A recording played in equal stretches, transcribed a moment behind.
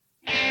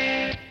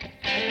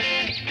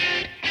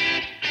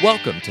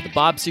Welcome to the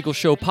Bob Siegel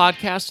Show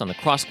podcast on the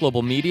Cross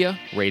Global Media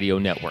Radio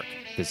Network.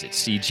 Visit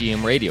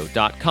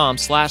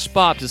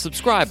cgmradio.com/Bob to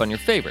subscribe on your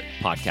favorite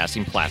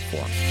podcasting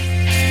platform.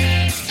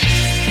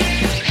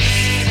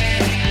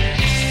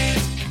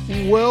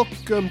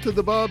 Welcome to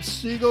the Bob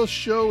Siegel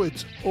Show.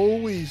 It's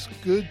always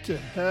good to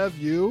have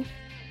you.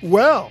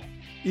 Well,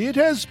 it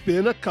has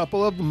been a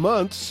couple of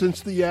months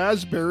since the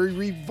Asbury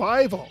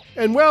revival.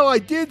 And while I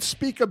did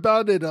speak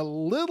about it a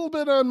little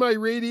bit on my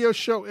radio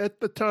show at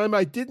the time,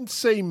 I didn't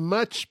say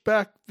much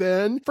back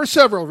then for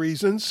several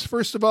reasons.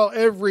 First of all,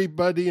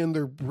 everybody and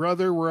their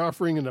brother were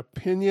offering an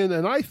opinion,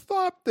 and I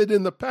thought that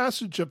in the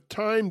passage of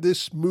time,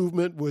 this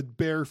movement would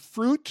bear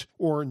fruit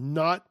or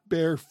not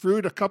bear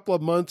fruit. A couple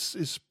of months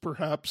is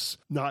perhaps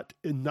not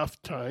enough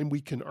time.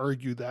 We can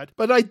argue that.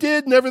 But I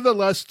did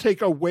nevertheless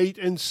take a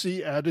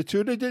wait-and-see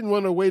attitude. I didn't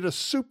want to wait a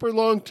super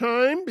long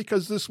time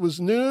because this was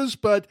news,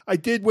 but I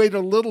did wait a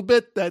little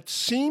bit that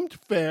seemed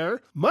fair,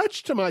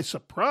 much to my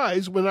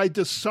surprise when I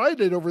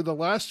decided over the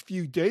last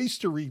few days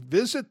to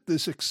revisit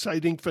this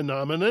exciting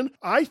phenomenon.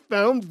 I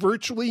found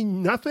virtually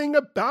nothing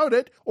about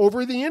it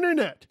over the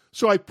internet.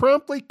 So I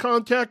promptly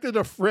contacted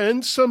a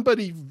friend,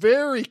 somebody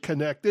very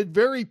connected,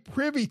 very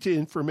privy to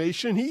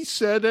information. He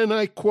said, and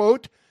I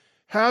quote,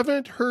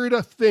 "Haven't heard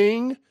a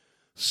thing,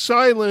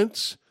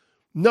 silence,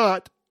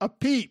 not a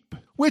peep."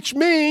 Which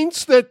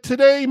means that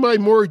today my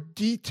more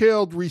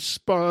detailed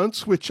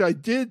response, which I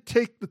did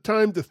take the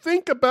time to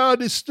think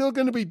about, is still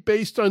going to be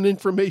based on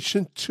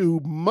information 2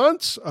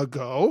 months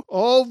ago.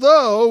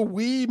 Although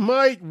we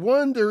might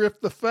wonder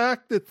if the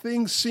fact that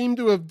things seem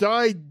to have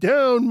died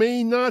down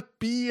may not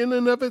be in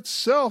and of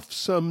itself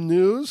some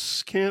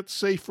news. Can't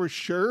say for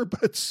sure,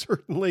 but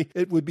certainly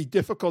it would be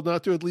difficult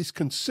not to at least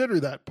consider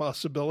that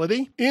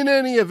possibility. In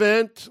any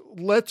event,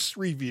 let's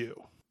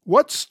review.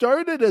 What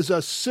started as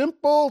a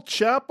simple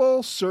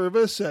chapel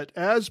service at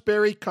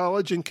Asbury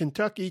College in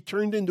Kentucky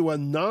turned into a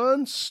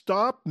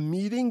non-stop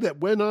meeting that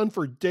went on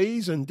for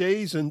days and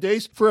days and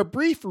days. For a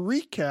brief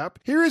recap,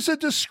 here is a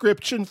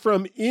description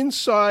from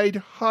Inside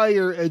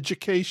Higher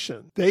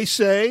Education. They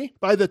say,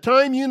 by the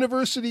time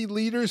university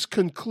leaders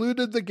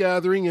concluded the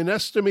gathering, an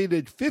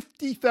estimated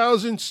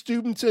 50,000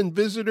 students and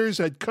visitors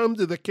had come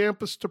to the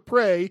campus to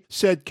pray,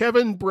 said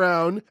Kevin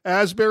Brown,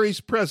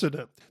 Asbury's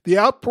president. The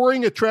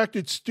outpouring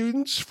attracted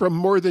students from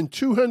more than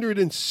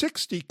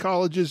 260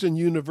 colleges and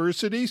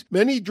universities,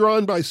 many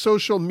drawn by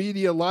social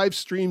media live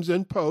streams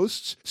and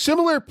posts.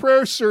 Similar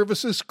prayer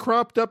services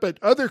cropped up at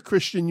other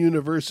Christian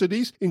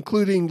universities,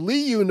 including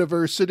Lee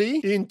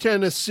University in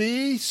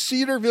Tennessee,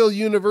 Cedarville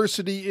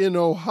University in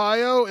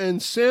Ohio,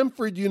 and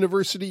Samford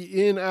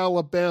University in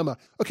Alabama.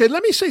 Okay,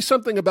 let me say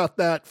something about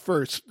that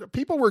first.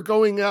 People were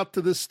going out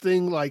to this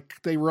thing like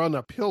they were on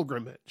a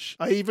pilgrimage.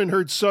 I even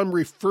heard some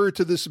refer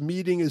to this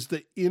meeting as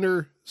the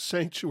inner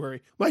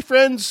sanctuary. My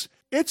friends,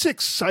 it's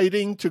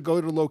exciting to go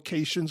to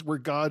locations where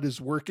God is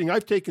working.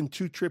 I've taken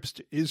 2 trips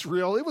to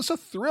Israel. It was a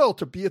thrill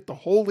to be at the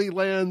Holy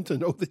Land, to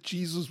know that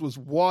Jesus was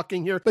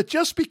walking here. But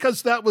just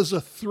because that was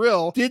a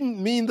thrill didn't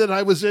mean that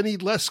I was any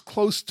less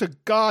close to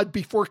God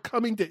before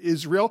coming to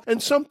Israel. And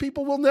some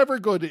people will never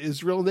go to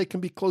Israel and they can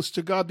be close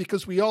to God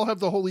because we all have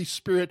the Holy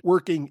Spirit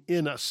working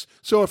in us.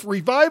 So if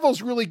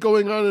revival's really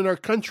going on in our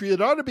country, it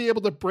ought to be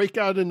able to break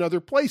out in other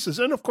places.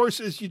 And of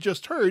course, as you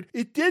just heard,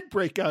 it did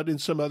break out in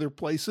some other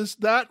places.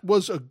 That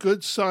was a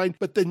good sign,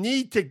 but the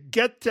need to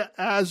get to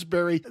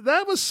Asbury,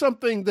 that was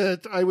something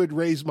that I would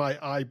raise my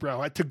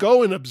eyebrow at. To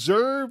go and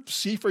observe,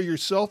 see for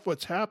yourself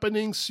what's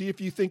happening, see if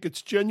you think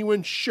it's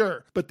genuine,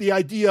 sure. But the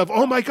idea of,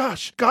 oh my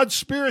gosh, God's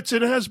Spirit's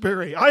in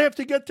Asbury, I have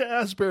to get to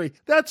Asbury,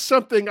 that's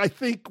something I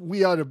think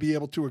we ought to be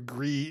able to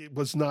agree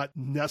was not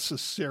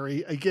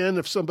necessary. Again,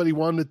 if somebody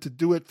wanted to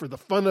do it for the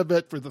fun of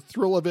it, for the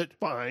thrill of it,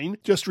 fine.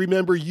 Just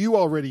remember, you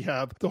already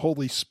have the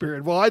Holy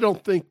Spirit. Well, I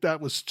don't think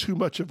that was too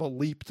much of a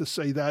leap to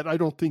say that. I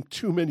don't think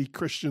too many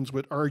Christians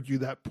would argue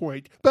that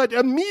point. But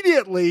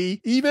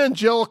immediately,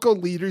 evangelical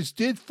leaders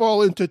did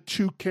fall into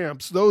 2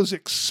 camps. Those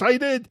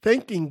excited,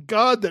 thanking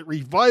God that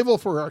revival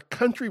for our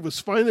country was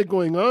finally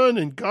going on,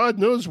 and God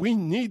knows we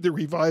need the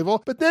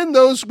revival. But then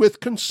those with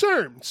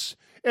concerns.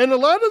 And a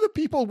lot of the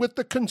people with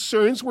the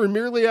concerns were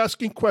merely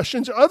asking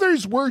questions.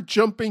 Others were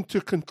jumping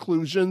to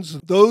conclusions.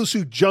 Those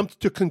who jumped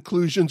to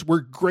conclusions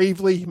were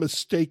gravely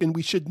mistaken.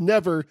 We should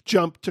never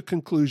jump to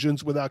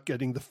conclusions without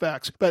getting the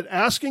facts. But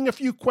asking a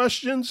few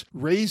questions,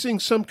 raising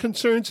some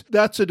concerns,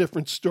 that's a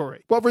different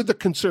story. What were the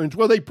concerns?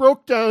 Well, they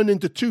broke down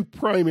into 2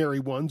 primary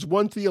ones,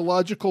 one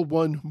theological,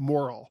 one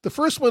moral. The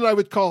first one I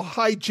would call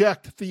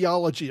hijacked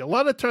theology. A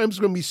lot of times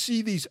when we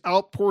see these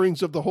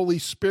outpourings of the Holy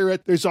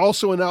Spirit, there's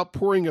also an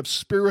outpouring of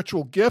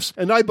spiritual gifts.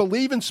 And I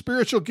believe in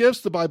spiritual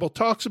gifts. The Bible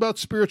talks about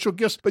spiritual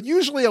gifts, but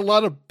usually a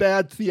lot of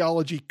bad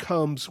theology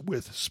comes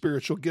with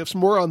spiritual gifts.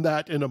 More on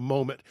that in a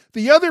moment.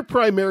 The other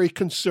primary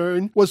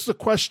concern was the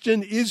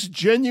question, is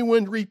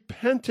genuine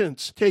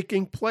repentance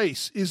taking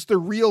place? Is the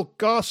real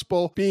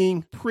gospel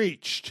being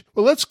preached?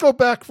 Well, let's go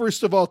back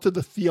first of all to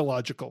the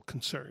theological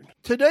concern.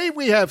 Today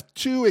we have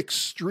two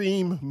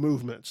extreme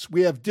movements.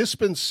 We have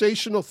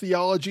dispensational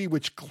theology,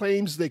 which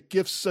claims that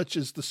gifts such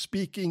as the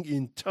speaking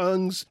in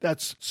tongues,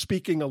 that's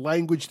speaking a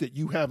language that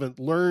you haven't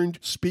learned,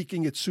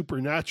 speaking it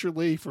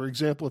supernaturally. For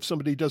example, if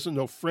somebody doesn't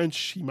know French,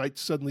 he might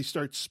suddenly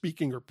start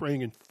speaking or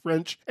praying in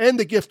French. And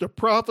the gift of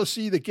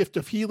prophecy, the gift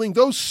of healing,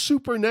 those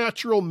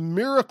supernatural,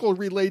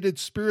 miracle-related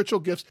spiritual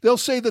gifts, they'll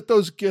say that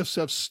those gifts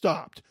have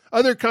stopped.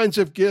 Other kinds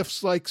of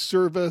gifts like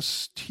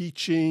service,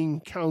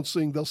 teaching,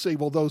 counseling, they'll say,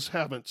 well, those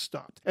haven't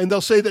stopped. And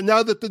they'll say that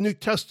now that the New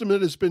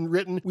Testament has been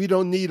written, we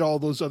don't need all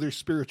those other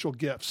spiritual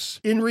gifts.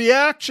 In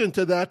reaction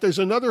to that, there's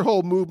another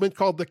whole movement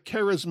called the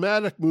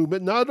charismatic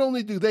movement. Not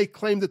only do they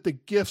claim that the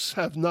gifts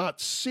have not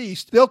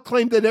ceased, they'll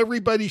claim that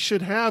everybody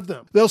should have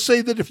them. They'll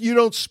say that if you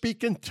don't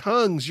speak in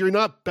tongues, you're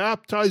not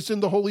baptized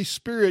in the Holy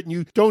Spirit, and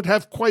you don't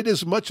have quite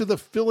as much of the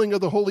filling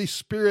of the Holy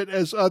Spirit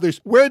as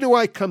others. Where do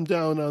I come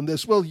down on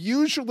this? Well,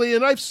 usually,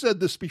 and I've said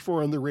this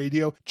before on the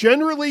radio,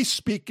 generally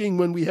speaking,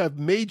 when we have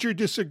major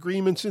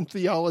disagreements in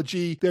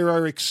theology, there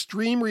are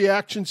extreme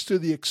reactions to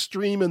the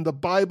extreme, and the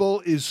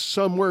Bible is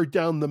somewhere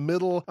down the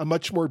middle, a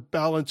much more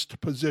balanced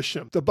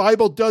position. The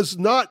Bible does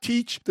not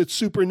teach that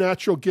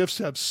supernatural gifts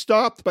have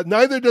stopped, but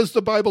neither does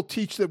the Bible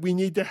teach that we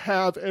need to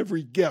have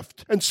every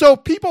gift. And so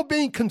people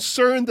being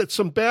concerned that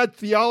some bad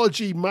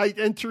theology might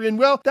enter in,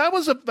 well, that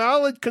was a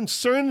valid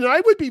concern, and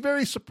I would be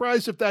very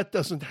surprised if that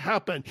doesn't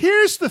happen.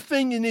 Here's the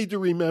thing you need to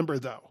remember,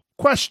 though.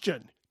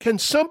 Question. Can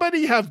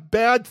somebody have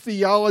bad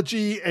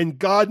theology and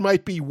God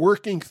might be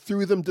working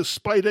through them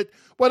despite it?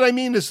 What I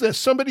mean is this,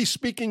 somebody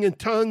speaking in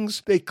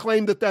tongues, they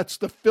claim that that's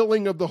the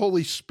filling of the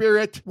Holy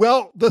Spirit.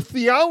 Well, the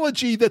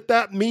theology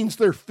that means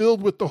they're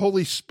filled with the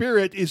Holy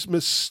Spirit is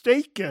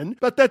mistaken,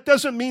 but that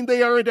doesn't mean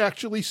they aren't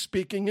actually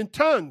speaking in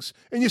tongues.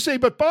 And you say,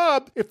 but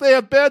Bob, if they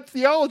have bad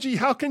theology,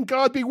 how can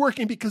God be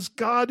working? Because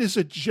God is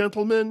a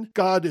gentleman,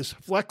 God is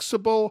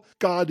flexible,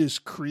 God is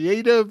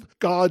creative,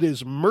 God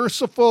is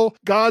merciful.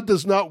 God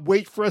does not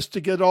wait for us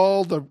to get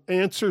all the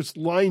answers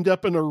lined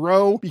up in a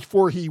row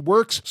before he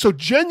works. So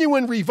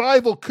genuine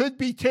revival could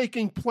be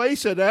taking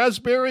place at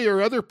Asbury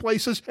or other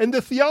places, and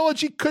the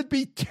theology could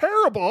be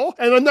terrible.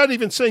 And I'm not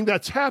even saying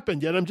that's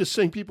happened yet. I'm just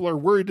saying people are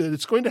worried that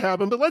it's going to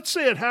happen. But let's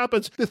say it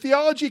happens. The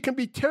theology can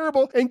be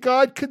terrible, and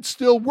God could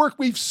still work.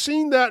 We've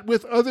seen that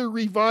with other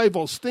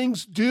revivals.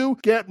 Things do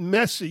get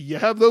messy. You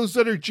have those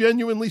that are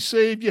genuinely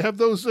saved. You have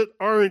those that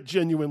aren't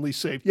genuinely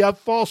saved. You have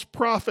false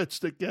prophets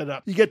that get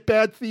up. You get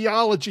bad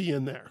theology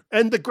in there.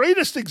 And the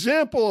greatest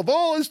example of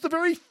all is the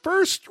very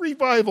first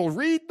revival.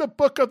 Read the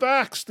book of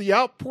Acts, the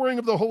outpouring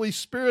of the Holy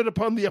Spirit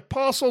upon the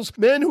apostles,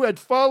 men who had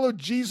followed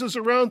Jesus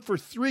around for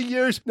 3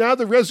 years. Now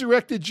the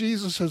resurrected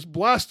Jesus has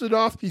blasted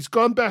off. He's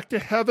gone back to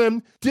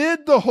heaven.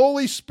 Did the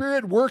Holy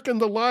Spirit work in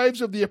the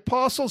lives of the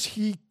apostles?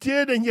 He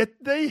did, and yet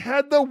they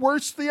had the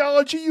worst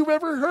theology you've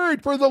ever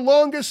heard. For the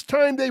longest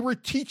time, they were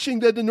teaching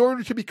that in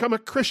order to become a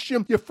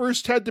Christian, you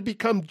first had to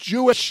become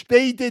Jewish.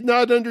 They did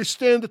not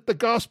understand that the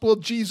gospel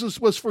of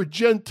Jesus was for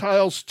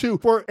Gentiles too,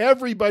 for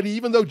everybody,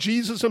 even though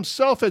Jesus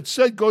himself had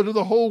said, go to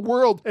the whole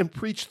world and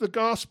preach the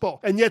gospel.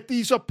 And yet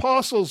these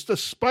apostles,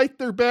 despite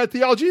their bad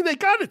theology, they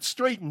got it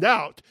straightened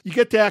out. You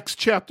get to Acts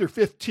chapter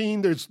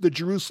 15, there's the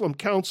Jerusalem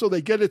Council,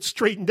 they get it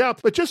straightened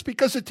out. But just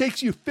because it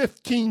takes you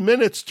 15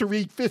 minutes to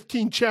read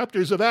 15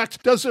 chapters of Acts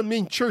doesn't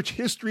mean church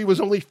history was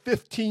only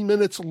 15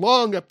 minutes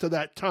long up to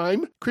that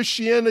time.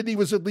 Christianity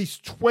was at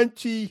least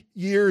 20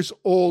 years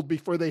old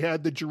before they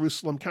had the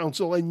Jerusalem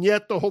Council. And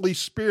yet the Holy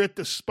Spirit,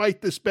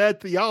 despite this bad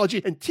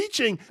theology and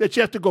teaching that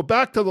you have to go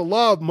back to the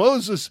law of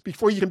Moses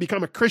before you can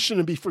become a Christian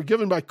and be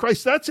forgiven by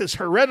Christ, that's as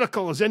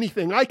heretical as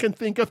anything I can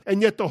think of.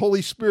 And yet the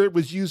Holy Spirit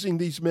was using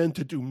these men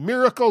to do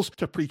miracles,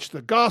 to preach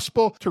the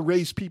gospel, to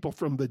raise people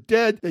from the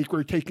dead. They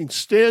were taking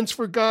stands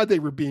for God. They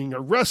were being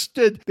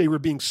arrested. They were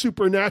being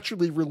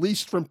supernaturally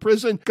released from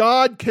prison.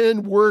 God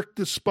can work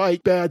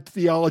despite bad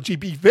theology.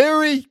 Be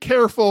very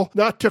careful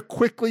not to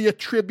quickly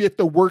attribute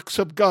the works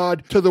of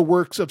God to the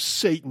works of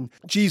Satan.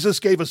 Jesus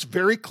gave us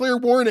very clear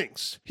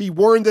warnings. He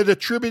warned that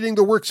attributing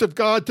the works of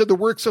God to the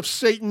works of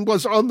Satan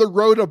was on the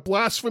road of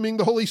blaspheming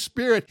the Holy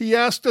Spirit. He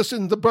asked us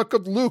in the book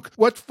of Luke,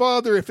 what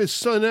father, if his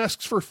son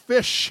asks for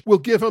fish, will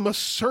give him a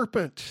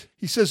serpent?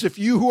 He says, if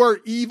you who are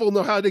evil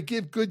know how to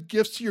give good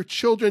gifts to your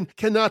children,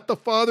 cannot the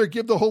Father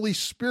give the Holy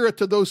Spirit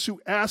to those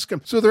who ask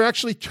him? So they're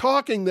actually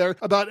talking there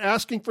about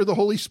asking for the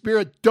Holy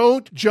Spirit.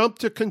 Don't jump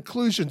to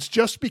conclusions.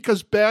 Just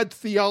because bad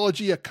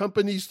theology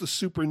accompanies the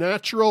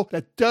supernatural,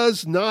 that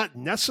does not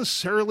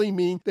necessarily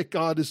mean that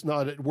God is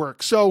not at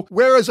work. So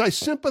whereas I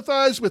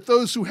sympathize with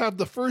those who have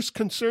the first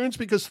concerns,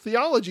 because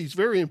theology is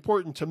very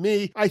important to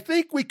me, I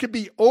think we could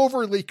be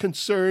overly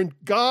concerned.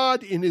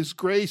 God in his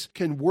grace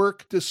can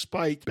work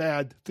despite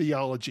bad theology.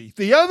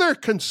 The other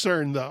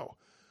concern, though,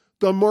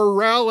 the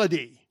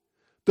morality.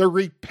 the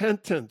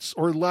repentance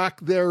or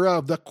lack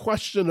thereof, the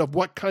question of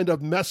what kind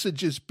of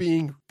message is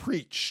being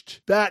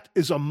preached. That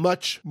is a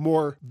much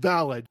more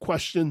valid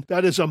question.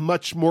 That is a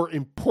much more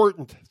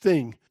important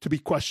thing to be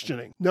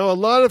questioning. Now, a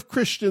lot of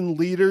Christian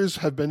leaders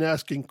have been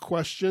asking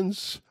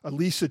questions.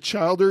 Elisa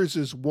Childers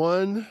is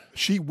one.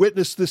 She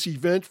witnessed this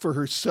event for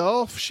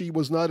herself. She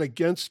was not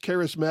against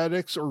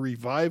charismatics or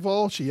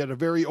revival. She had a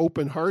very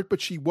open heart,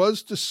 but she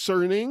was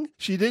discerning.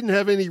 She didn't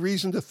have any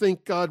reason to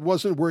think God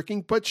wasn't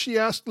working, but she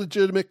asked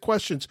legitimate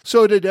questions.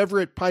 So did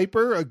Everett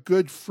Piper, a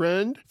good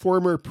friend,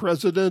 former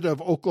president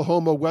of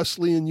Oklahoma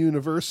Wesleyan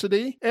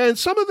University. And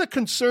some of the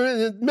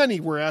concern,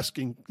 many were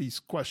asking these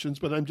questions,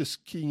 but I'm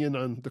just keying in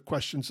on the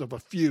questions of a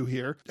few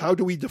here. How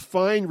do we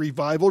define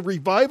revival?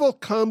 Revival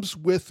comes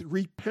with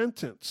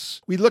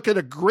repentance. We look at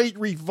a great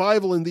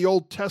revival in the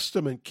Old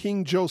Testament.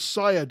 King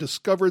Josiah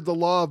discovered the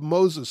law of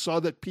Moses, saw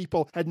that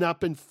people had not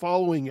been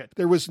following it.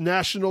 There was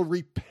national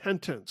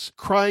repentance,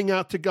 crying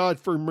out to God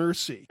for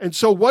mercy. And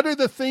so what are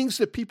the things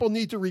that people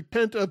need to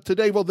repent of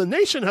today? Well, the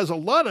nation has a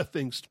lot of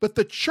things, but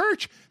the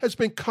church has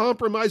been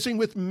compromising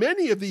with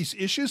many of these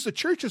issues. The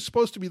church is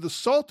supposed to be the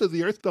salt of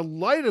the earth, the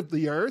light of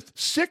the earth.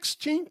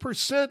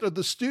 16% of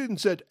the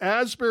students at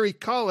Asbury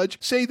College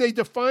say they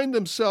define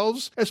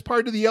themselves as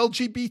part of the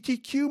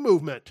LGBTQ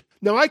movement.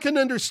 Now, I can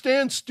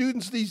understand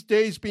students these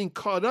days being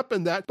caught up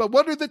in that, but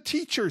what are the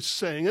teachers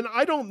saying? And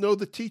I don't know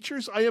the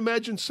teachers. I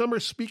imagine some are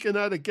speaking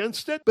out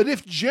against it. But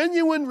if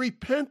genuine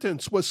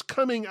repentance was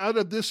coming out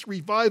of this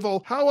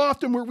revival, how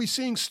often were we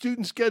seeing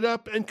students get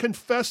up and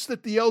confess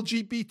that the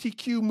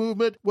LGBTQ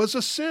movement was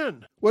a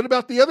sin? What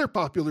about the other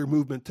popular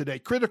movement today,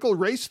 critical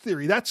race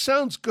theory? That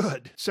sounds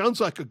good.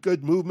 Sounds like a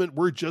good movement.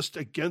 We're just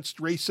against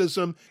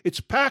racism. It's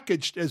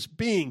packaged as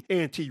being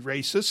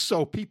anti-racist,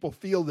 so people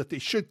feel that they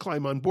should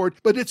climb on board,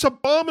 but it's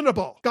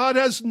abominable. God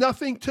has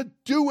nothing to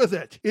do with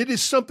it. It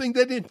is something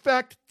that, in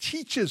fact,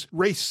 teaches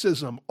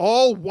racism.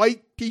 All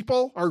white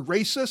people are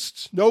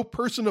racists. No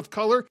person of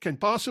color can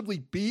possibly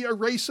be a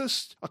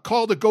racist. A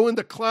call to go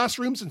into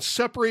classrooms and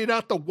separate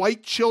out the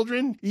white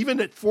children,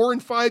 even at 4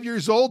 and 5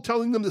 years old,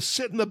 telling them to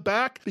sit in the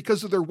back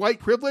because of their white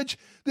privilege.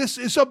 This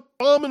is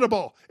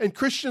abominable, and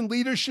Christian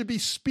leaders should be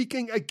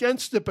speaking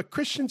against it, but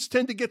Christians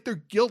tend to get their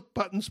guilt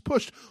buttons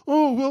pushed.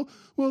 Oh,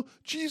 well,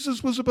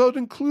 Jesus was about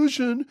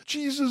inclusion.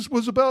 Jesus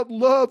was about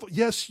love.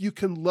 Yes, you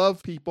can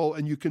love people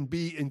and you can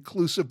be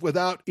inclusive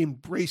without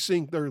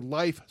embracing their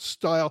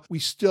lifestyle. We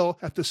still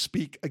have to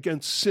speak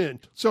against sin.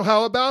 So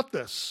how about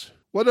this?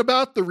 What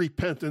about the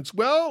repentance?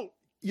 Well,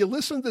 you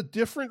listen to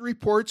different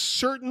reports.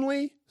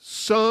 Certainly,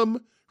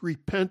 some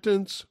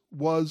repentance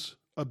was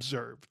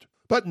observed,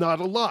 but not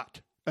a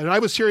lot. And I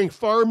was hearing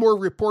far more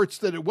reports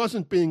that it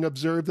wasn't being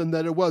observed than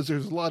that it was.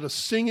 There's a lot of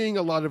singing,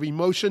 a lot of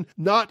emotion,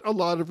 not a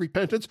lot of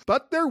repentance,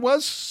 but there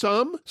was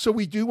some. So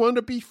we do want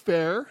to be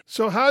fair.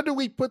 So how do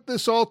we put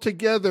this all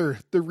together?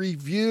 The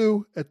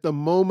review at the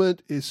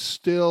moment is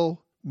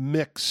still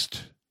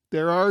mixed.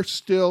 There are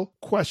still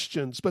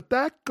questions, but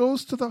that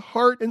goes to the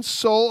heart and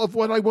soul of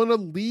what I want to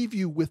leave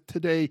you with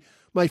today.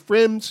 My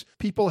friends,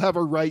 people have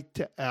a right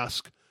to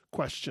ask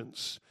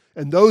questions,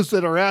 and those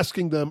that are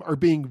asking them are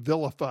being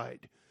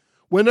vilified.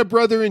 When a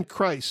brother in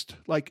Christ,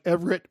 like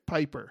Everett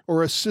Piper,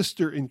 or a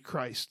sister in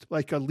Christ,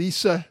 like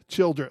Elisa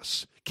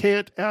Childress,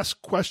 can't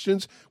ask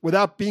questions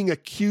without being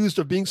accused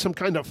of being some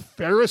kind of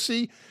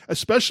Pharisee,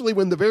 especially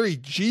when the very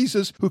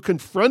Jesus who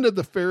confronted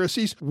the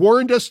Pharisees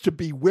warned us to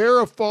beware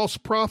of false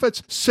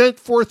prophets, sent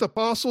forth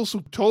apostles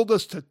who told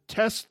us to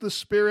test the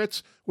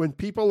spirits. When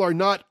people are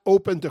not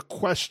open to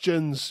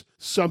questions,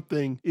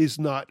 something is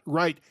not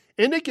right.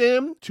 And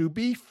again, to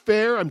be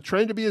fair, I'm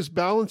trying to be as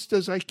balanced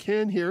as I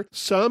can here.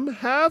 Some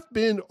have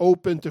been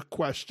open to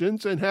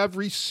questions and have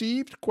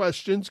received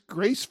questions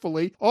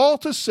gracefully, all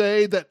to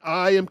say that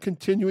I am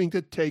continuing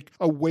to take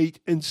a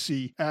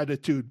wait-and-see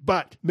attitude.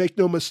 But make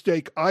no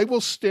mistake, I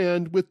will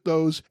stand with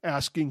those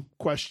asking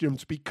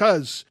questions,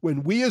 because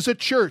when we as a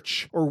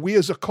church or we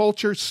as a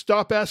culture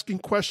stop asking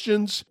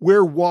questions,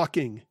 we're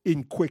walking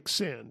in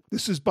quicksand.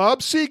 This is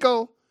Bob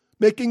Siegel,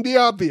 making the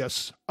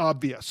obvious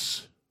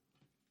obvious.